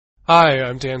Hi,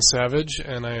 I'm Dan Savage,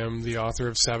 and I am the author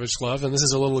of Savage Love, and this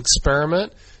is a little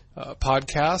experiment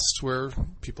podcast where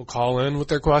people call in with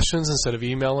their questions instead of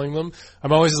emailing them.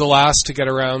 I'm always the last to get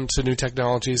around to new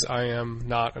technologies. I am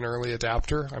not an early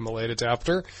adapter. I'm a late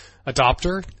adapter.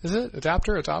 Adopter, is it?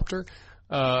 Adopter?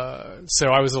 So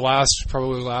I was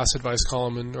probably the last advice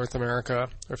column in North America,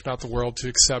 or if not the world, to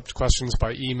accept questions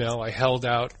by email. I held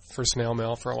out for snail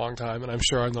mail for a long time, and I'm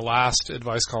sure I'm the last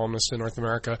advice columnist in North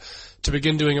America to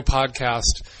begin doing a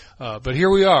podcast. But here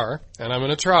we are, and I'm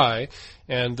going to try.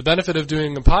 And the benefit of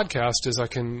doing a podcast is I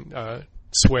can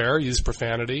swear, use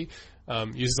profanity,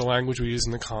 use the language we use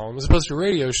in the column, as opposed to a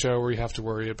radio show where you have to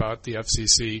worry about the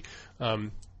FCC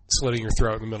slitting your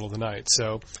throat in the middle of the night.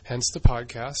 So hence the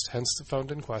podcast, hence the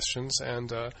phoned-in questions, and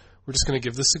we're just going to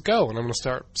give this a go. And I'm going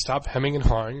to stop hemming and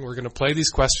hawing. We're going to play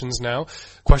these questions now,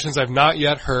 questions I've not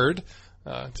yet heard,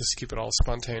 just to keep it all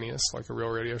spontaneous, like a real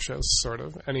radio show, sort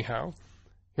of. Anyhow,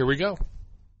 here we go.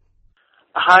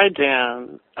 Hi,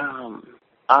 Dan.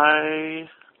 I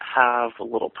have a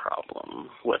little problem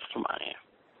with my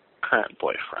current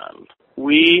boyfriend.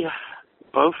 We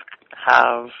both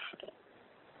have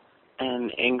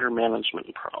an anger management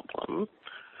problem,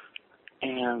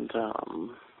 and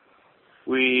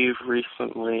we've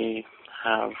recently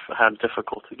have had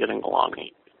difficulty getting along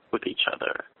with each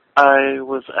other. I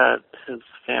was at his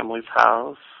family's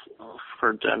house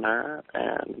for dinner,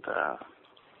 and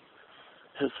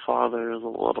his father is a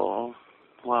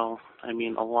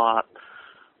lot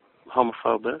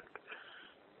homophobic,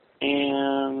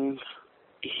 and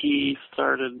he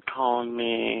started calling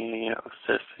me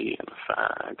a sissy and a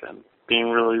fag and being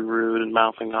really rude and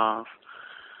mouthing off.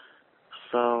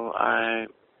 So I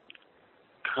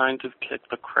kind of kicked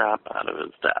the crap out of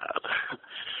his dad.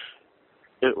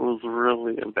 It was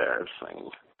really embarrassing.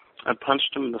 I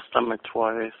punched him in the stomach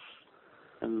twice,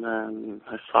 and then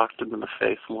I socked him in the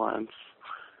face once,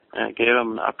 and I gave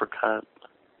him an uppercut,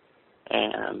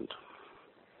 and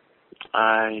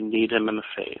I kneed him in the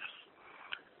face.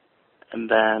 And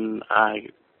then I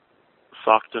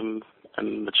socked him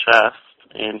in the chest,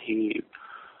 and he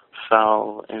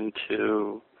fell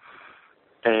into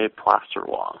a plaster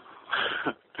wall.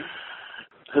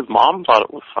 His mom thought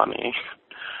it was funny,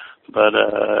 but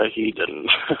he didn't.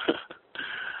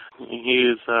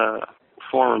 He's a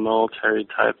former military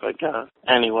type, I guess.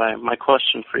 Anyway, my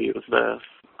question for you is this.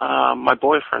 My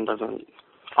boyfriend doesn't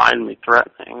find me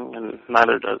threatening, and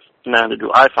neither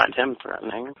do I find him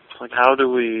threatening. Like, how do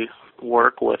we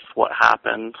work with what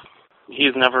happened?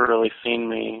 He's never really seen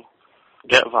me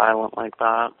get violent like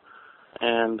that,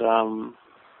 and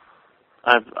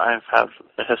I've had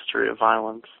a history of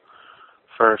violence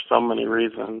for so many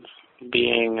reasons.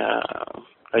 Being,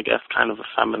 I guess, kind of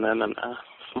feminine in a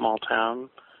small town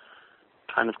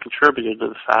kind of contributed to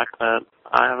the fact that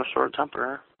I have a short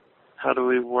temper. How do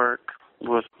we work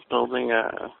with building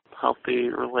a healthy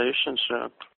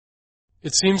relationship?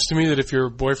 It seems to me that if your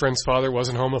boyfriend's father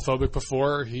wasn't homophobic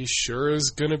before, he sure is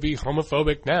going to be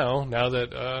homophobic now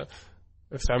that a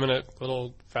effeminate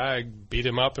little fag beat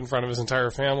him up in front of his entire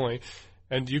family.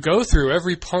 And you go through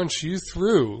every punch you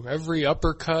threw, every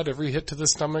uppercut, every hit to the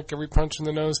stomach, every punch in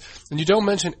the nose, and you don't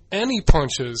mention any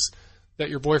punches that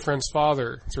your boyfriend's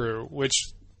father threw, which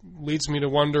leads me to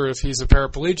wonder if he's a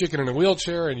paraplegic and in a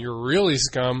wheelchair and you're really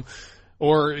scum,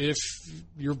 or if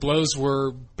your blows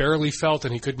were barely felt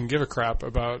and he couldn't give a crap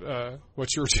about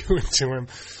what you were doing to him.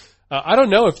 I don't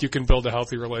know if you can build a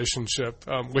healthy relationship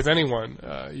with anyone.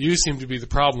 You seem to be the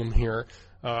problem here.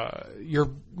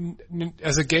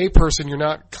 As a gay person, you're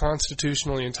not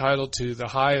constitutionally entitled to the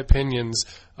high opinions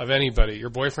of anybody. Your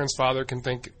boyfriend's father can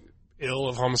think ill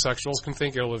of homosexuals, can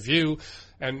think ill of you,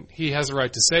 and he has a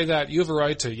right to say that. You have a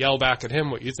right to yell back at him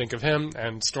what you think of him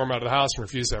and storm out of the house and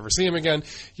refuse to ever see him again.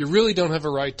 You really don't have a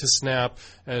right to snap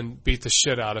and beat the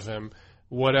shit out of him,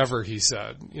 whatever he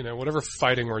said, whatever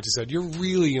fighting words he said. You're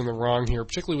really in the wrong here,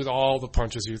 particularly with all the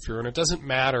punches you threw, and it doesn't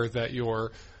matter that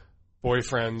your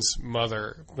boyfriend's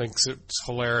mother thinks it's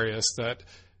hilarious that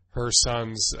her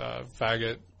son's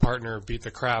faggot partner beat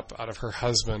the crap out of her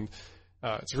husband.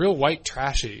 It's real white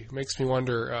trashy. It makes me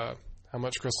wonder how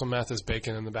much crystal meth is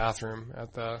baking in the bathroom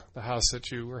at the house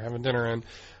that you were having dinner in.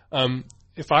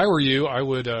 If I were you, I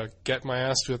would get my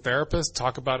ass to a therapist,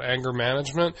 talk about anger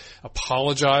management,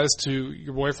 apologize to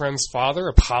your boyfriend's father,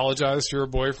 apologize to your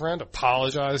boyfriend,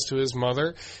 apologize to his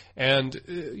mother, and,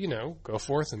 go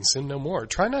forth and sin no more.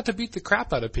 Try not to beat the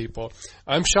crap out of people.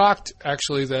 I'm shocked,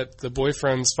 actually, that the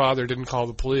boyfriend's father didn't call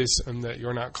the police and that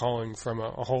you're not calling from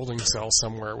a holding cell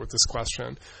somewhere with this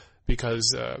question,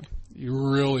 because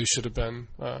you really should have been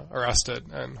arrested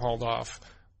and hauled off,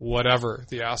 whatever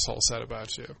the asshole said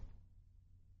about you.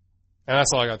 And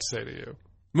that's all I got to say to you.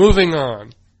 Moving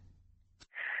on.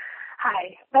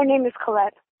 Hi, my name is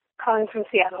Colette, calling from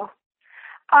Seattle.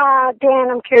 Dan,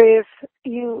 I'm curious,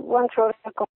 you once wrote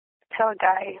a book, tell a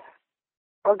guy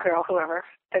or girl, whoever,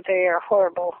 that they are a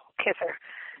horrible kisser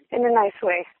in a nice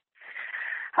way.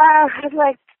 I'd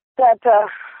like that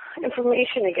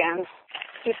information again.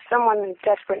 Just someone in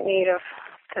desperate need of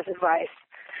this advice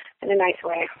in a nice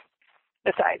way.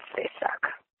 Besides, they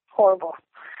suck. Horrible.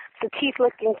 The teeth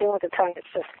licking thing with the tongue is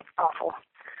just awful.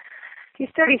 He's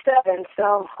 37,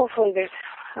 so hopefully there's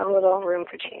a little room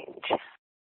for change.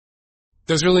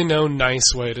 There's really no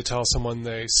nice way to tell someone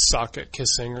they suck at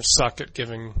kissing or suck at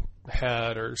giving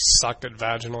head or suck at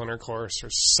vaginal intercourse or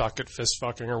suck at fist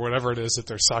fucking or whatever it is that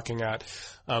they're sucking at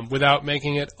without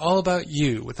making it all about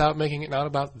you, without making it not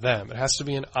about them. It has to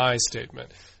be an I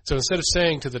statement. So instead of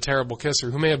saying to the terrible kisser,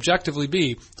 who may objectively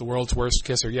be the world's worst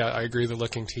kisser, yeah, I agree the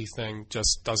licking teeth thing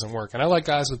just doesn't work. And I like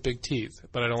guys with big teeth,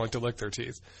 but I don't like to lick their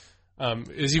teeth.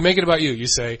 Is you make it about you. You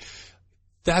say,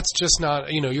 that's just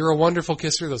not, you're a wonderful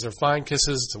kisser. Those are fine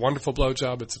kisses. It's a wonderful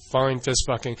blowjob. It's a fine fist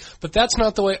fucking. But that's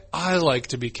not the way I like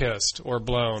to be kissed or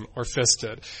blown or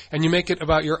fisted. And you make it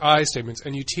about your I statements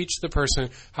and you teach the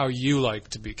person how you like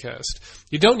to be kissed.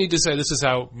 You don't need to say this is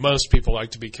how most people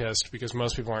like to be kissed because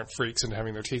most people aren't freaks into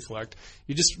having their teeth licked.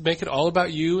 You just make it all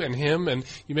about you and him, and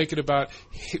you make it about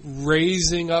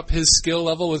raising up his skill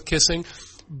level with kissing,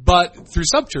 but through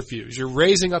subterfuge. You're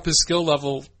raising up his skill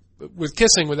level with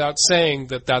kissing without saying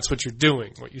that that's what you're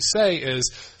doing. What you say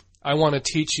is, I want to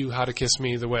teach you how to kiss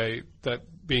me the way that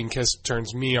being kissed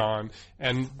turns me on.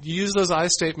 And you use those I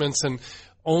statements, and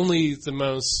only the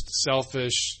most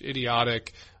selfish,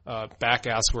 idiotic,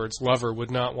 back-ass words lover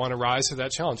would not want to rise to that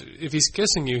challenge. If he's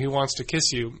kissing you, he wants to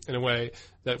kiss you in a way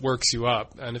that works you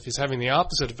up. And if he's having the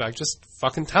opposite effect, just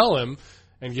fucking tell him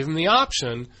and give him the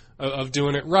option of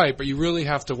doing it right. But you really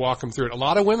have to walk him through it. A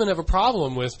lot of women have a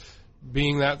problem with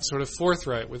being that sort of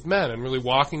forthright with men and really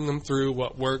walking them through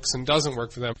what works and doesn't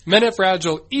work for them. Men have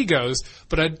fragile egos,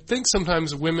 but I think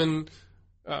sometimes women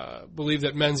believe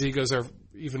that men's egos are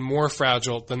even more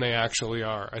fragile than they actually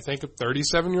are. I think a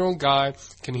 37-year-old guy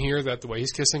can hear that the way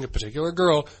he's kissing a particular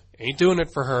girl ain't doing it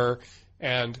for her,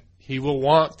 and he will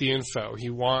want the info.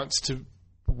 He wants to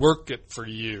work it for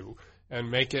you and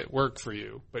make it work for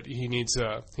you, but he needs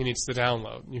the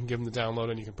download. You can give him the download,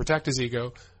 and you can protect his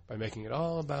ego by making it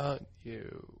all about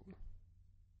you.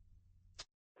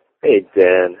 Hey,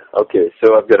 Dan. Okay,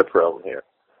 so I've got a problem here.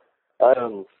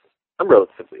 I'm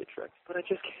relatively attractive, but I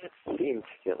just can't seem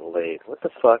to get laid. What the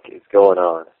fuck is going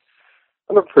on?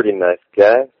 I'm a pretty nice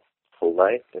guy,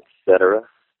 polite, etc.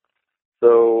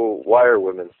 So why are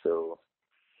women so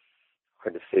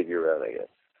hard to figure out, I guess?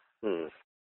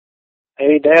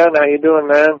 Hey, Dan, how you doing,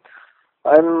 man?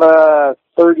 I'm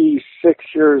 36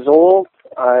 years old.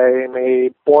 I'm a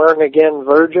born-again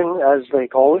virgin, as they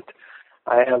call it.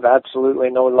 I have absolutely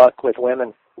no luck with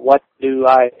women. What do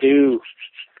I do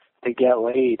to get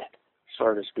laid,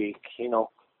 so to speak?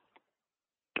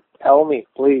 Tell me,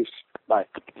 please. Bye.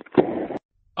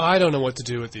 I don't know what to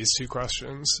do with these two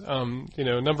questions.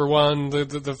 Number one,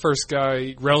 the first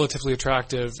guy, relatively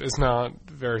attractive, is not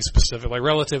very specific. Like,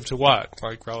 relative to what?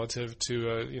 Like, relative to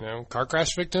a, car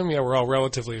crash victim? Yeah, we're all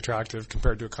relatively attractive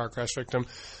compared to a car crash victim.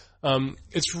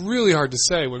 It's really hard to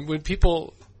say. When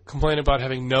people complain about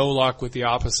having no luck with the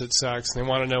opposite sex and they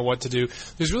want to know what to do,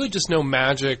 there's really just no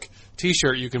magic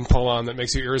t-shirt you can pull on that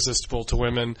makes you irresistible to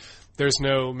women. There's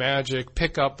no magic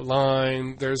pickup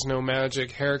line. There's no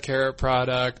magic hair care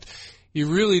product. You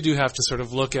really do have to sort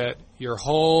of look at your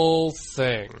whole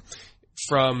thing,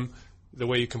 from the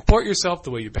way you comport yourself, the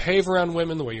way you behave around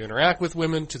women, the way you interact with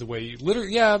women, to the way you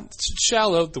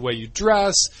shallow, the way you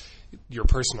dress, your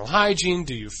personal hygiene.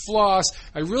 Do you floss?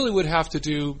 I really would have to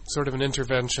do sort of an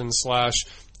intervention /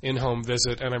 in-home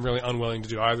visit, and I'm really unwilling to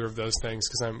do either of those things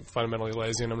because I'm fundamentally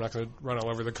lazy and I'm not going to run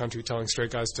all over the country telling straight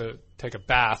guys to take a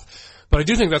bath. But I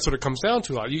do think that's what it comes down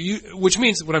to a lot. Which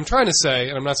means what I'm trying to say,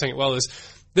 and I'm not saying it well, is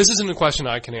this isn't a question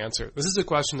I can answer. This is a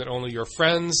question that only your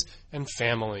friends and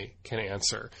family can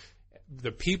answer.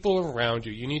 The people around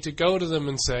you, you need to go to them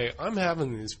and say, I'm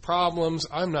having these problems.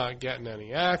 I'm not getting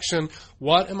any action.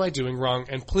 What am I doing wrong?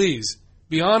 And please,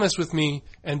 be honest with me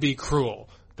and be cruel.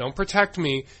 Don't protect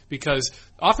me, because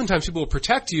oftentimes people will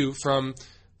protect you from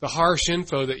the harsh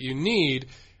info that you need,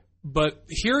 but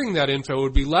hearing that info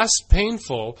would be less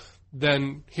painful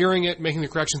than hearing it, making the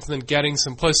corrections, and then getting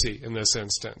some pussy in this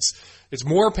instance. It's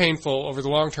more painful over the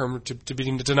long term to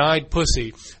be denied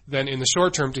pussy than in the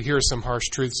short term to hear some harsh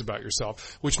truths about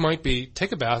yourself, which might be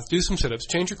take a bath, do some sit-ups,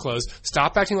 change your clothes,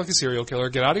 stop acting like a serial killer,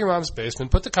 get out of your mom's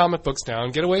basement, put the comic books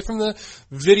down, get away from the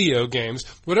video games.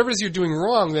 Whatever it is you're doing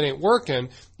wrong that ain't working,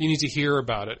 you need to hear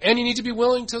about it. And you need to be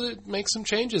willing to make some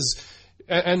changes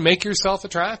and make yourself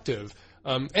attractive.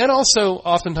 And also,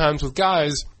 oftentimes with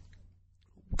guys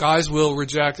will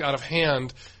reject out of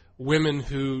hand women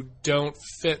who don't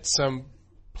fit some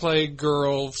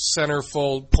playgirl,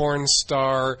 centerfold, porn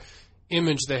star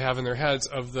image they have in their heads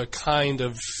of the kind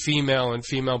of female and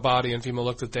female body and female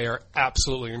look that they are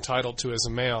absolutely entitled to as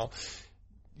a male.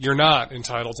 You're not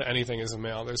entitled to anything as a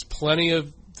male. There's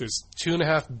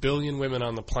 2.5 billion women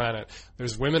on the planet.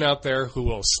 There's women out there who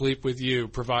will sleep with you,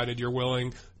 provided you're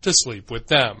willing to sleep with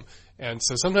them. And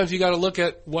so sometimes you got to look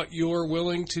at what you're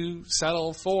willing to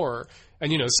settle for.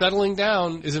 And, settling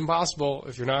down is impossible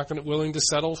if you're not willing to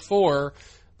settle for.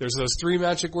 There's those 3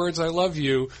 magic words, I love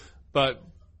you, but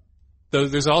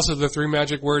there's also the 3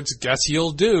 magic words, guess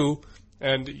you'll do.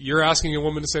 And you're asking a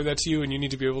woman to say that to you, and you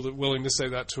need to be willing to say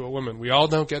that to a woman. We all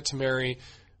don't get to marry,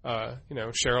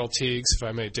 Cheryl Tiegs, if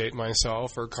I may date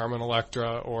myself, or Carmen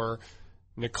Electra, or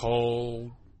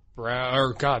Nicole Brown,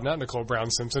 or God, not Nicole Brown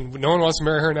Simpson. No one wants to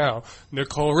marry her now.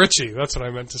 Nicole Richie, that's what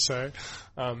I meant to say.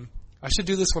 I should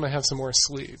do this when I have some more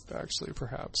sleep, actually,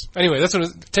 perhaps. Anyway,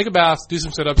 take a bath, do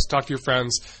some sit-ups, talk to your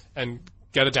friends, and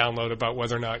get a download about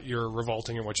whether or not you're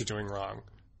revolting and what you're doing wrong.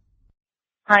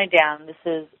 Hi, Dan. This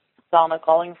is Salma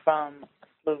calling from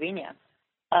Slovenia.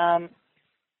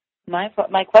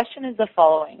 My question is the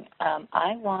following.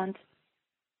 I want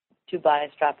to buy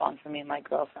a strap-on for me and my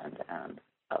girlfriend, and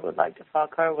I would like to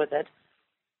fuck her with it,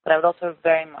 but I would also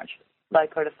very much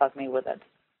like her to fuck me with it.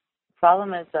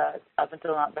 Problem is that up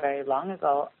until not very long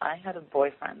ago, I had a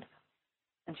boyfriend,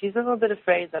 and she's a little bit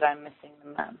afraid that I'm missing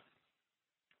the man.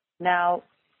 Now,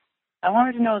 I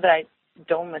wanted to know that I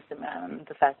don't miss the man, and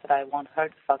the fact that I want her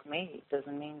to fuck me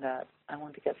doesn't mean that I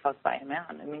want to get fucked by a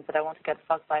man. It means that I want to get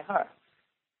fucked by her.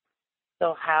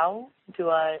 So how do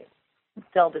I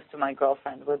tell this to my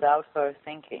girlfriend without her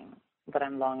thinking that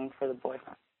I'm longing for the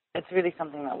boyfriend? It's really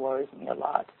something that worries me a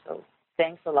lot, so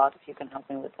thanks a lot if you can help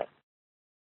me with it.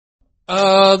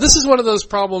 This is one of those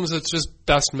problems that's just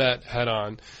best met head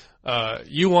on.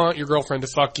 You want your girlfriend to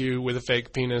fuck you with a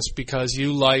fake penis because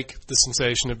you like the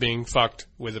sensation of being fucked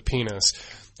with a penis.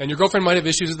 And your girlfriend might have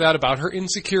issues with that about her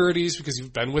insecurities because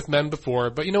you've been with men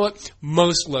before. But you know what?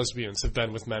 Most lesbians have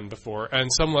been with men before.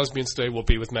 And some lesbians today will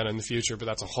be with men in the future, but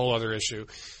that's a whole other issue.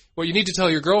 What you need to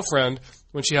tell your girlfriend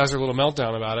when she has her little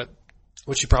meltdown about it,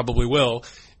 which she probably will,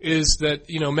 is that,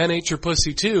 men ate your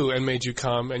pussy too and made you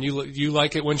come, and you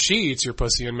like it when she eats your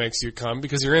pussy and makes you come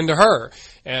because you're into her.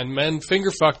 And men finger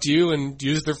fucked you and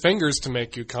used their fingers to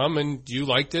make you come, and you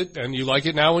liked it, and you like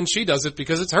it now when she does it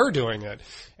because it's her doing it.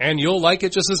 And you'll like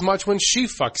it just as much when she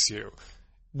fucks you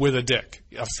with a dick,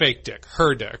 a fake dick,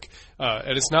 her dick.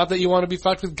 And it's not that you want to be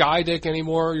fucked with guy dick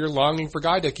anymore, you're longing for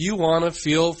guy dick. You want to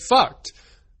feel fucked.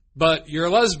 But you're a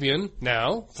lesbian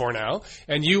for now,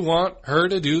 and you want her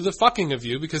to do the fucking of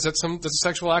you because that's a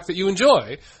sexual act that you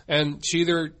enjoy. And she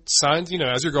either signs,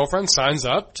 as your girlfriend, signs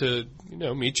up to,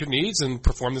 meet your needs and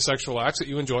perform the sexual acts that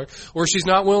you enjoy, or she's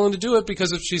not willing to do it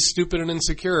because if she's stupid and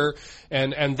insecure,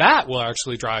 and that will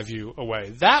actually drive you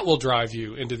away. That will drive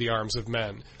you into the arms of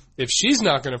men. If she's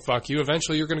not going to fuck you,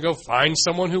 eventually you're going to go find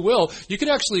someone who will. You can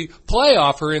actually play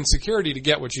off her insecurity to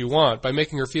get what you want by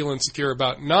making her feel insecure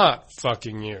about not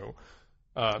fucking you.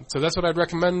 So that's what I'd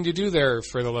recommend you do there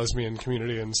for the lesbian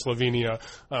community in Slovenia,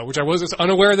 which I was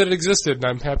unaware that it existed, and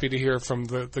I'm happy to hear from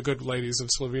the good ladies of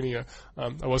Slovenia.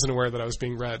 I wasn't aware that I was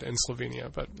being read in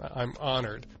Slovenia, but I'm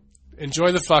honored.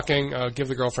 Enjoy the fucking. Give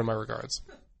the girlfriend my regards.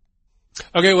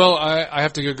 Okay, well, I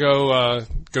have to go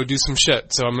do some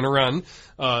shit, so I'm going to run.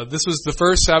 This was the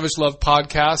first Savage Love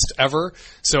podcast ever,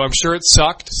 so I'm sure it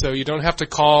sucked, so you don't have to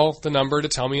call the number to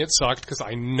tell me it sucked, because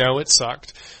I know it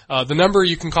sucked. The number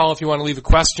you can call if you want to leave a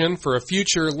question for a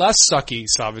future, less sucky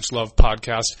Savage Love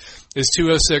podcast is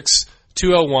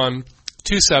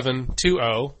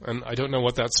 206-201-2720, and I don't know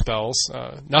what that spells.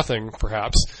 Nothing,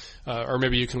 perhaps, or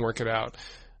maybe you can work it out.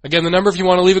 Again, the number if you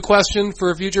want to leave a question for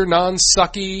a future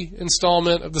non-sucky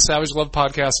installment of the Savage Love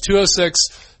Podcast,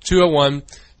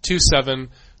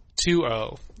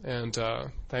 206-201-2720. And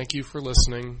thank you for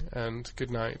listening, and good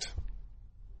night.